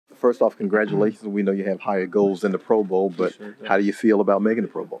First off, congratulations. We know you have higher goals than the Pro Bowl, but how do you feel about making the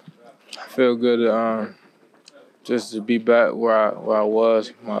Pro Bowl? I feel good just to be back where I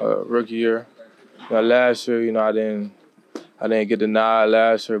was my rookie year. Last year, I didn't get the nod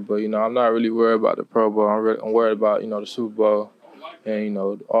last year, but I'm not really worried about the Pro Bowl. I'm worried about the Super Bowl and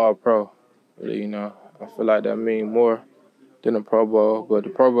All Pro. Really, I feel like that means more than the Pro Bowl. But the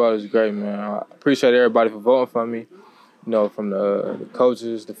Pro Bowl is great, man. I appreciate everybody for voting for me. From the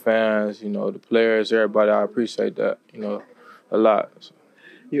coaches, the fans, the players, everybody. I appreciate that, a lot. So.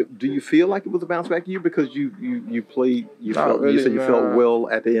 Do you feel like it was a bounce back year because you played? You said you man. felt well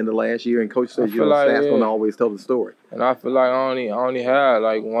at the end of last year, and coach said stats don't always tell the story. And I feel like I only had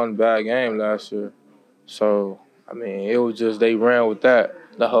like one bad game last year, so it was just they ran with that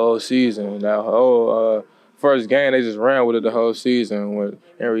the whole season. That whole first game they just ran with it the whole season. When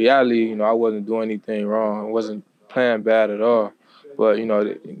in reality, I wasn't doing anything wrong. I wasn't playing bad at all. But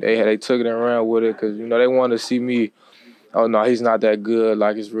they took it and ran with it because they wanted to see me. Oh no, he's not that good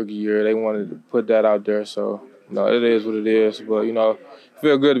like his rookie year. They wanted to put that out there, so it is what it is. But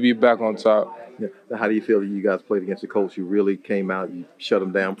feel good to be back on top. Yeah. How do you feel that you guys played against the Colts? You really came out, you shut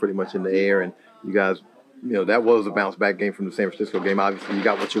them down pretty much in the air, and you guys, that was a bounce back game from the San Francisco game. Obviously, you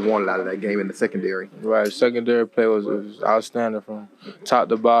got what you wanted out of that game in the secondary. Right, secondary play was outstanding from top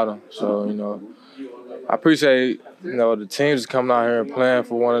to bottom. So I appreciate the teams coming out here and playing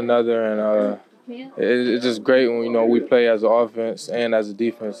for one another and. It's just great when we play as an offense and as a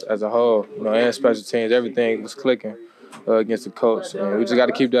defense as a whole. And special teams, everything was clicking against the Colts, and we just got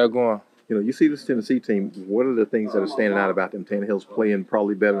to keep that going. You see this Tennessee team. What are the things that are standing out about them? Tannehill's playing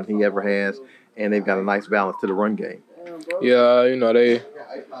probably better than he ever has, and they've got a nice balance to the run game. Yeah,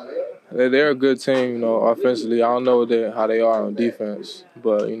 they're a good team. Offensively, I don't know how they are on defense,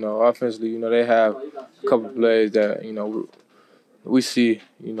 but offensively, they have a couple plays that we see,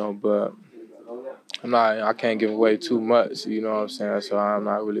 but. I can't give away too much, you know what I'm saying? So I'm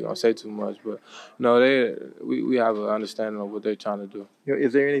not really gonna say too much, but we have an understanding of what they're trying to do.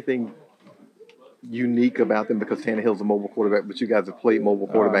 Is there anything unique about them because Tannehill's a mobile quarterback, but you guys have played mobile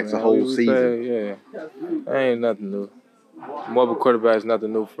quarterbacks the whole season? Yeah, ain't nothing new. Mobile quarterback is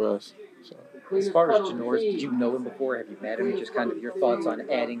nothing new for us. So. As far as Janoris, did you know him before? Have you met him? Just kind of your thoughts on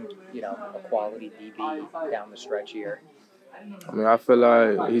adding, a quality DB down the stretch here. I feel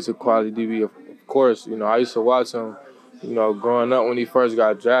like he's a quality DB. Of course, I used to watch him, growing up when he first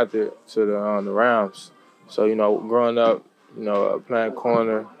got drafted to the Rams. So, growing up, playing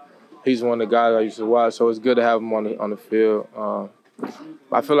corner, he's one of the guys I used to watch. So it's good to have him on the field.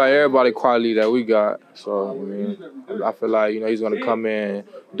 I feel like everybody quality that we got. So, I feel like, he's going to come in and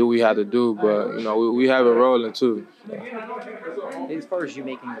do what he had to do. But, we have it rolling, too. As far as you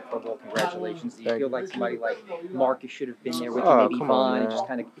making the Pro Bowl, congratulations. Do you feel like somebody like Marcus should have been there with you, maybe Vaughn? Just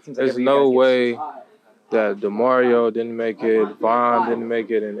kind of, it seems like there's no way that DeMario didn't make it, Vaughn didn't make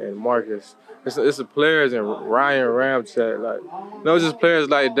it, and Marcus. It's the players and Ryan Ramczyk, just players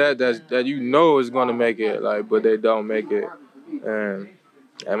like that is going to make it, but they don't make it. And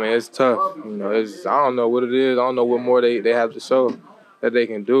it's tough. I don't know what it is. I don't know what more they have to show that they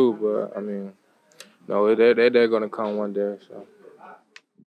can do. But they're going to come one day. So.